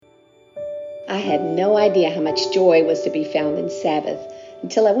I had no idea how much joy was to be found in Sabbath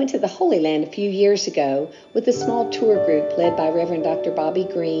until I went to the Holy Land a few years ago with a small tour group led by Reverend Dr. Bobby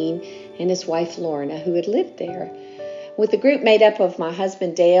Green and his wife Lorna, who had lived there. With the group made up of my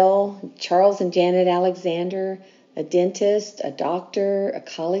husband Dale, Charles and Janet Alexander, a dentist, a doctor, a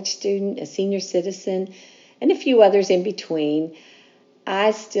college student, a senior citizen, and a few others in between,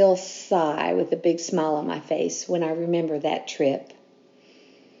 I still sigh with a big smile on my face when I remember that trip.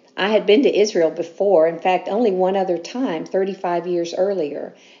 I had been to Israel before, in fact, only one other time, 35 years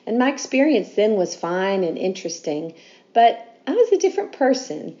earlier, and my experience then was fine and interesting, but I was a different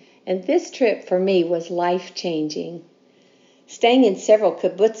person, and this trip for me was life-changing. Staying in several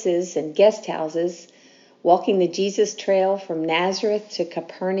kibbutzes and guest houses, walking the Jesus Trail from Nazareth to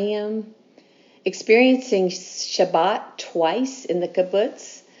Capernaum, experiencing Shabbat twice in the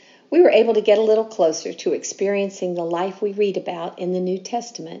kibbutz, we were able to get a little closer to experiencing the life we read about in the New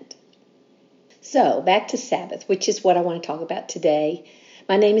Testament. So, back to Sabbath, which is what I want to talk about today.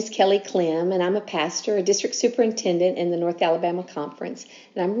 My name is Kelly Clem, and I'm a pastor, a district superintendent in the North Alabama Conference,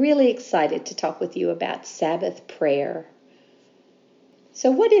 and I'm really excited to talk with you about Sabbath prayer. So,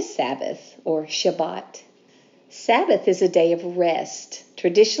 what is Sabbath, or Shabbat? Sabbath is a day of rest,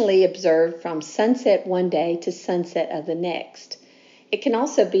 traditionally observed from sunset one day to sunset of the next. It can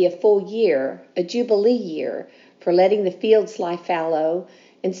also be a full year, a jubilee year, for letting the fields lie fallow,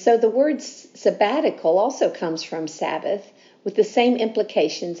 and so the word sabbatical also comes from Sabbath, with the same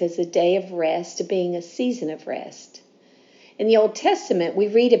implications as a day of rest being a season of rest. In the Old Testament, we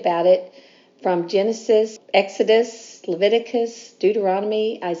read about it from Genesis, Exodus, Leviticus,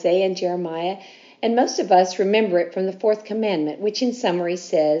 Deuteronomy, Isaiah, and Jeremiah, and most of us remember it from the fourth commandment, which in summary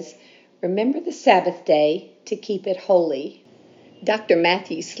says, "Remember the Sabbath day to keep it holy." Dr.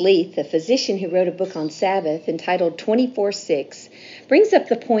 Matthew Sleeth, a physician who wrote a book on Sabbath entitled 24/6, brings up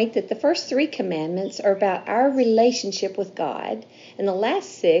the point that the first three commandments are about our relationship with God, and the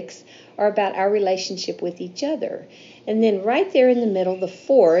last six are about our relationship with each other. And then right there in the middle, the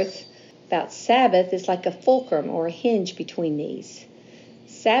fourth, about Sabbath, is like a fulcrum or a hinge between these.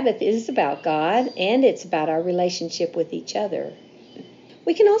 Sabbath is about God, and it's about our relationship with each other.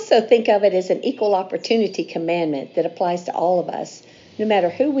 We can also think of it as an equal opportunity commandment that applies to all of us, no matter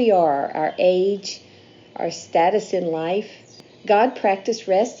who we are, our age, our status in life. God practiced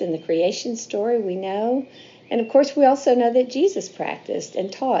rest in the creation story, we know. And of course, we also know that Jesus practiced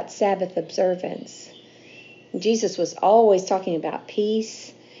and taught Sabbath observance. Jesus was always talking about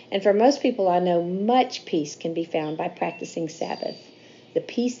peace. And for most people I know, much peace can be found by practicing Sabbath. The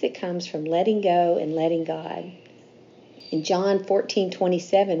peace that comes from letting go and letting God. In John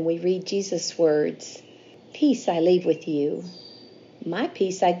 14:27, we read Jesus' words, "Peace I leave with you. My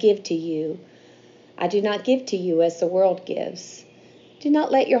peace I give to you. I do not give to you as the world gives. Do not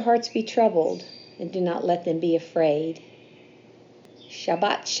let your hearts be troubled, and do not let them be afraid."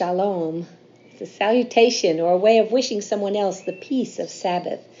 Shabbat Shalom is a salutation or a way of wishing someone else the peace of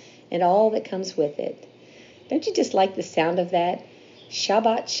Sabbath and all that comes with it. Don't you just like the sound of that?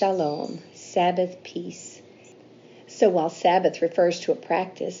 Shabbat Shalom, Sabbath peace. So while Sabbath refers to a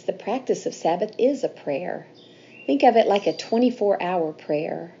practice, the practice of Sabbath is a prayer. Think of it like a 24-hour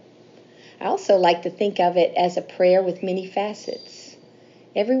prayer. I also like to think of it as a prayer with many facets.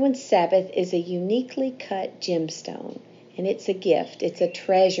 Everyone's Sabbath is a uniquely cut gemstone, and it's a gift. It's a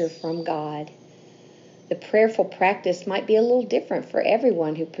treasure from God. The prayerful practice might be a little different for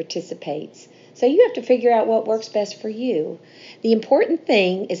everyone who participates, so you have to figure out what works best for you. The important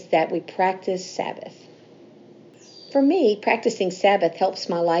thing is that we practice Sabbath. For me, practicing Sabbath helps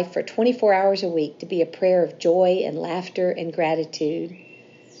my life for 24 hours a week to be a prayer of joy and laughter and gratitude.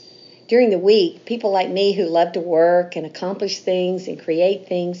 During the week, people like me who love to work and accomplish things and create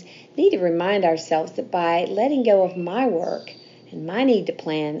things need to remind ourselves that by letting go of my work and my need to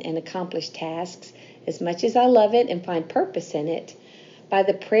plan and accomplish tasks, as much as I love it and find purpose in it, by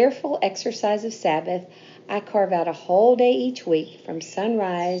the prayerful exercise of Sabbath, I carve out a whole day each week from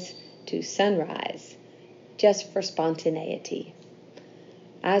sunrise to sunrise, just for spontaneity.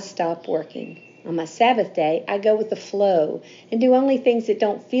 I stop working. On my Sabbath day, I go with the flow and do only things that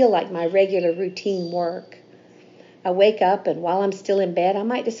don't feel like my regular routine work. I wake up, and while I'm still in bed, I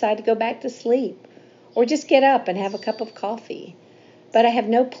might decide to go back to sleep or just get up and have a cup of coffee. But I have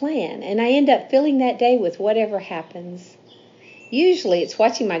no plan, and I end up filling that day with whatever happens. Usually it's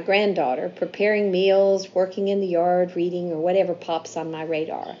watching my granddaughter, preparing meals, working in the yard, reading, or whatever pops on my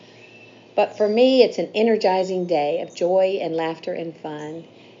radar. But for me, it's an energizing day of joy and laughter and fun,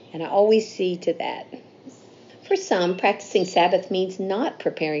 and I always see to that. For some, practicing Sabbath means not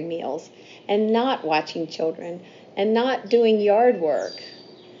preparing meals and not watching children and not doing yard work.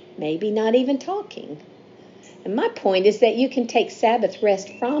 maybe not even talking. And my point is that you can take Sabbath rest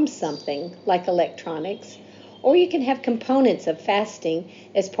from something like electronics, or you can have components of fasting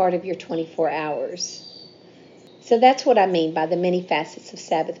as part of your 24 hours. So that's what I mean by the many facets of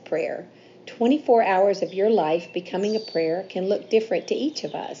Sabbath prayer. 24 hours of your life becoming a prayer can look different to each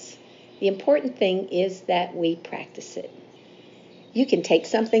of us. The important thing is that we practice it. You can take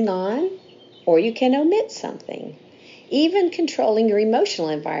something on, or you can omit something, even controlling your emotional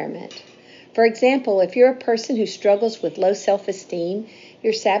environment. For example, if you're a person who struggles with low self-esteem,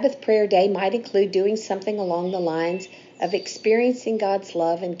 your Sabbath prayer day might include doing something along the lines of experiencing God's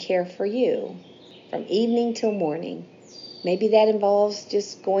love and care for you from evening till morning. Maybe that involves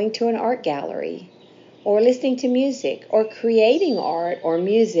just going to an art gallery, or listening to music, or creating art or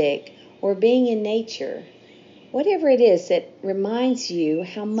music, or being in nature. Whatever it is that reminds you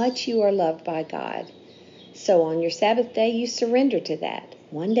how much you are loved by God. So on your Sabbath day, you surrender to that,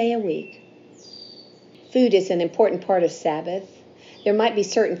 one day a week. Food is an important part of Sabbath. There might be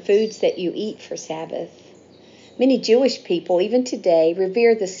certain foods that you eat for Sabbath. Many Jewish people, even today,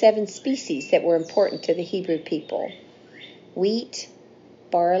 revere the 7 species that were important to the Hebrew people: wheat,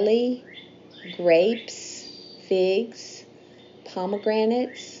 barley, grapes, figs,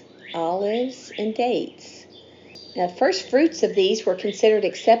 pomegranates, olives, and dates. Now, the first fruits of these were considered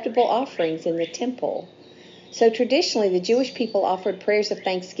acceptable offerings in the temple. So traditionally, the Jewish people offered prayers of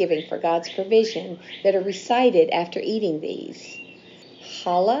thanksgiving for God's provision that are recited after eating these.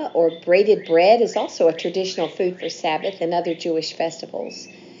 Challah, or braided bread, is also a traditional food for Sabbath and other Jewish festivals.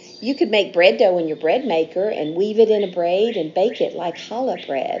 You could make bread dough in your bread maker and weave it in a braid and bake it like challah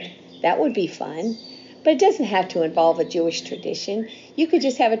bread. That would be fun. But it doesn't have to involve a Jewish tradition. You could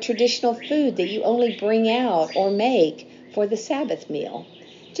just have a traditional food that you only bring out or make for the Sabbath meal.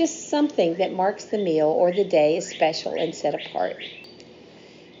 Just something that marks the meal or the day as special and set apart.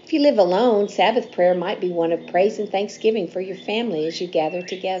 If you live alone, Sabbath prayer might be one of praise and thanksgiving for your family as you gather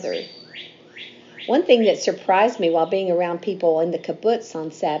together. One thing that surprised me while being around people in the kibbutz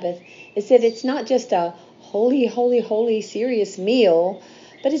on Sabbath is that it's not just a holy, holy, holy, serious meal,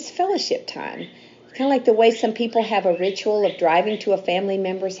 but it's fellowship time. Kind of like the way some people have a ritual of driving to a family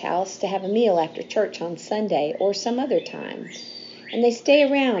member's house to have a meal after church on Sunday or some other time. And they stay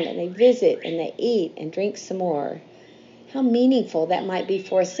around and they visit and they eat and drink some more. How meaningful that might be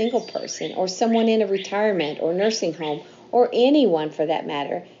for a single person or someone in a retirement or nursing home, or anyone for that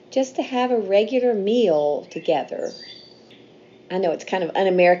matter, just to have a regular meal together. I know it's kind of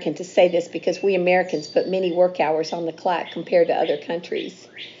un-American to say this because we Americans put many work hours on the clock compared to other countries.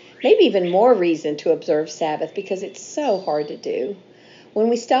 Maybe even more reason to observe Sabbath because it's so hard to do. When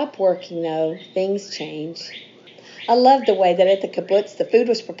we stop working, though, things change. I loved the way that at the kibbutz the food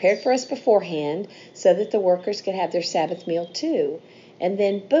was prepared for us beforehand so that the workers could have their Sabbath meal too. And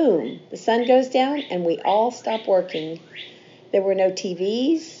then, boom, the sun goes down and we all stop working. There were no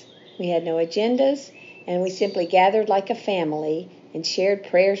TVs, we had no agendas, and we simply gathered like a family and shared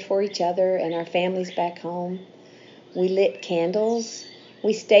prayers for each other and our families back home. We lit candles.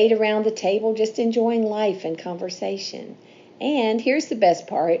 We stayed around the table just enjoying life and conversation. And here's the best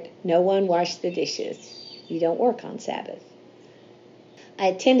part, no one washed the dishes. You don't work on Sabbath. I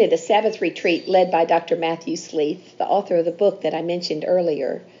attended a Sabbath retreat led by Dr. Matthew Sleeth, the author of the book that I mentioned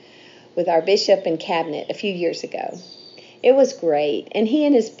earlier, with our bishop and cabinet a few years ago. It was great, and he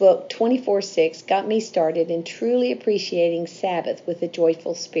and his book 24/6 got me started in truly appreciating Sabbath with a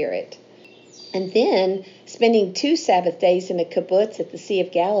joyful spirit. And then spending 2 Sabbath days in a kibbutz at the Sea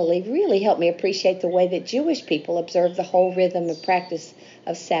of Galilee really helped me appreciate the way that Jewish people observe the whole rhythm and practice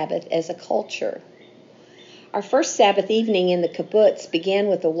of Sabbath as a culture. Our first Sabbath evening in the kibbutz began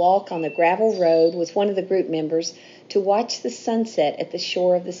with a walk on the gravel road with one of the group members to watch the sunset at the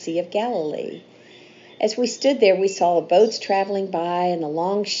shore of the Sea of Galilee. As we stood there, we saw the boats traveling by and the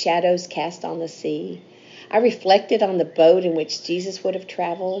long shadows cast on the sea. I reflected on the boat in which Jesus would have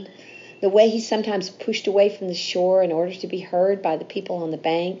traveled, the way he sometimes pushed away from the shore in order to be heard by the people on the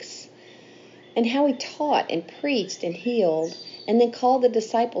banks, and how he taught and preached and healed, and then called the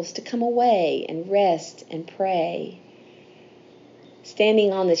disciples to come away and rest and pray.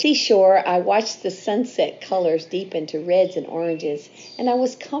 Standing on the seashore, I watched the sunset colors deepen to reds and oranges, and I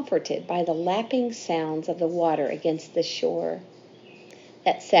was comforted by the lapping sounds of the water against the shore.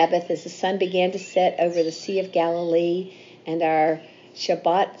 That Sabbath, as the sun began to set over the Sea of Galilee and our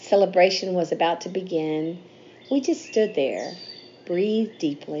Shabbat celebration was about to begin, we just stood there, breathed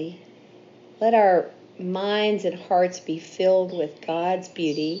deeply, let our minds and hearts be filled with God's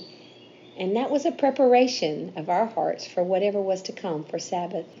beauty, and that was a preparation of our hearts for whatever was to come for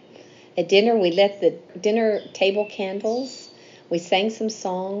Sabbath. At dinner, we lit the dinner table candles. We sang some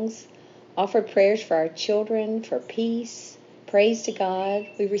songs, offered prayers for our children, for peace, praise to God.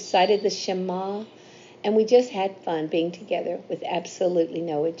 We recited the Shema, and we just had fun being together with absolutely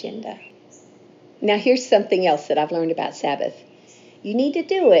no agenda. Now here's something else that I've learned about Sabbath. You need to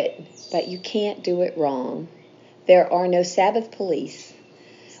do it, but you can't do it wrong. There are no Sabbath police.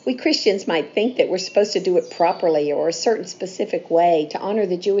 We Christians might think that we're supposed to do it properly or a certain specific way to honor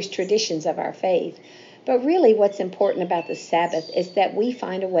the Jewish traditions of our faith. But really what's important about the Sabbath is that we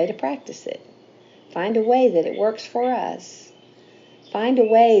find a way to practice it. Find a way that it works for us. Find a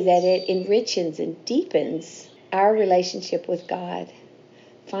way that it enriches and deepens our relationship with God.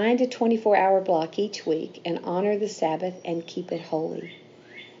 Find a 24-hour block each week and honor the Sabbath and keep it holy.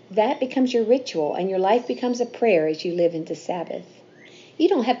 That becomes your ritual, and your life becomes a prayer as you live into Sabbath. You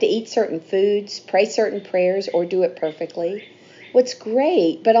don't have to eat certain foods, pray certain prayers, or do it perfectly. What's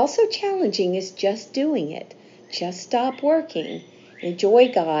great, but also challenging, is just doing it. Just stop working,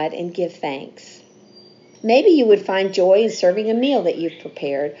 enjoy God, and give thanks. Maybe you would find joy in serving a meal that you've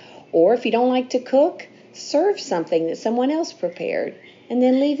prepared, or if you don't like to cook, serve something that someone else prepared, and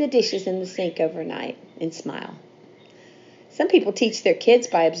then leave the dishes in the sink overnight and smile. Some people teach their kids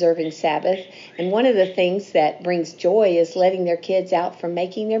by observing Sabbath, and one of the things that brings joy is letting their kids out from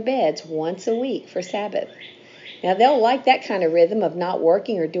making their beds once a week for Sabbath. Now, they'll like that kind of rhythm of not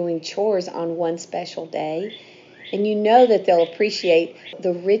working or doing chores on one special day, and you know that they'll appreciate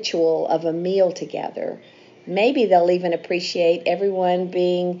the ritual of a meal together. Maybe they'll even appreciate everyone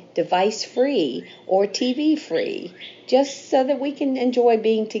being device-free or TV-free, just so that we can enjoy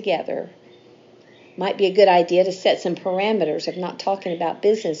being together. Might be a good idea to set some parameters of not talking about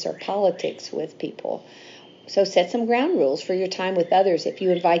business or politics with people. So set some ground rules for your time with others if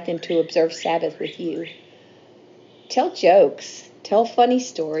you invite them to observe Sabbath with you. Tell jokes, tell funny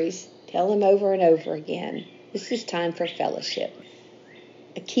stories, tell them over and over again. This is time for fellowship.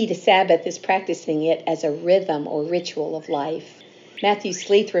 A key to Sabbath is practicing it as a rhythm or ritual of life. Matthew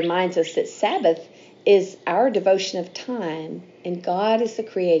Sleeth reminds us that Sabbath is our devotion of time, and God is the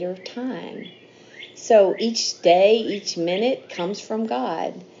creator of time. So each day, each minute comes from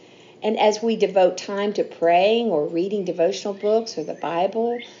God. And as we devote time to praying or reading devotional books or the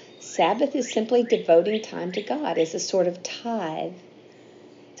Bible, Sabbath is simply devoting time to God as a sort of tithe.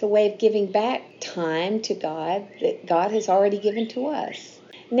 It's a way of giving back time to God that God has already given to us.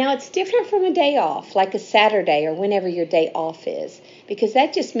 Now, it's different from a day off, like a Saturday or whenever your day off is, because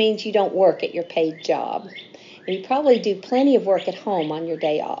that just means you don't work at your paid job. And you probably do plenty of work at home on your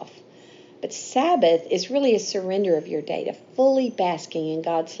day off. But Sabbath is really a surrender of your day to fully basking in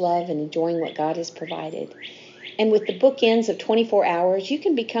God's love and enjoying what God has provided. And with the bookends of 24 hours, you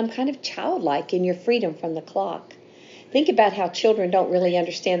can become kind of childlike in your freedom from the clock. Think about how children don't really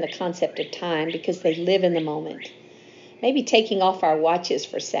understand the concept of time because they live in the moment. Maybe taking off our watches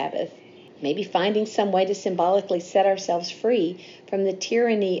for Sabbath. Maybe finding some way to symbolically set ourselves free from the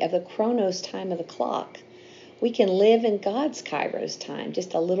tyranny of the chronos time of the clock. We can live in God's kairos time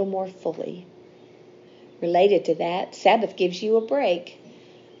just a little more fully. Related to that, Sabbath gives you a break.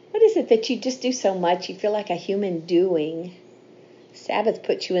 What is it that you just do so much you feel like a human doing? Sabbath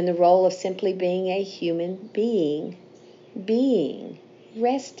puts you in the role of simply being a human being,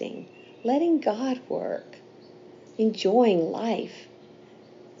 resting, letting God work, enjoying life.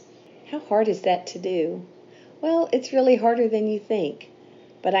 How hard is that to do? Well, it's really harder than you think,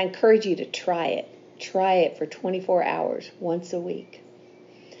 but I encourage you to try it. Try it for 24 hours once a week.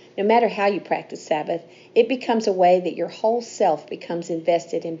 No matter how you practice Sabbath, it becomes a way that your whole self becomes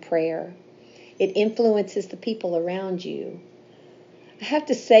invested in prayer. It influences the people around you. I have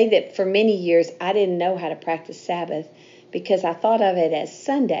to say that for many years, I didn't know how to practice Sabbath because I thought of it as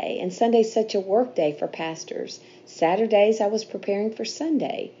Sunday, and Sunday's such a work day for pastors. Saturdays, I was preparing for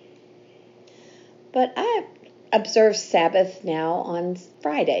Sunday. But I observe Sabbath now on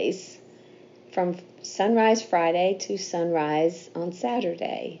Fridays, from sunrise Friday to sunrise on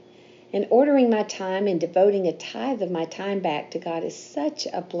Saturday. And ordering my time and devoting a tithe of my time back to God is such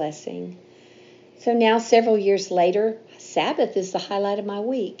a blessing. So now, several years later, Sabbath is the highlight of my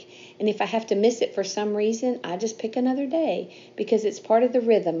week. And if I have to miss it for some reason, I just pick another day because it's part of the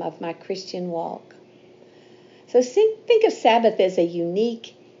rhythm of my Christian walk. So think of Sabbath as a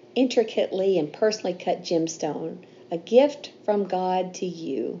unique, intricately and personally cut gemstone, a gift from God to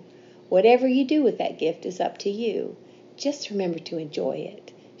you. Whatever you do with that gift is up to you. Just remember to enjoy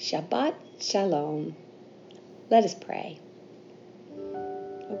it. Shabbat Shalom. Let us pray.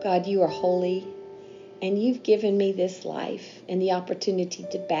 Oh God, you are holy, and you've given me this life and the opportunity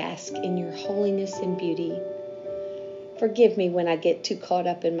to bask in your holiness and beauty. Forgive me when I get too caught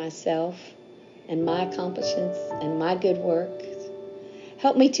up in myself and my accomplishments and my good work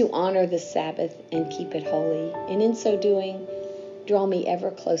Help me to honor the Sabbath and keep it holy, and in so doing, draw me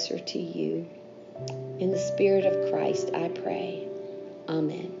ever closer to you. In the Spirit of Christ, I pray.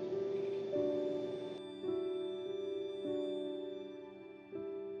 Amen.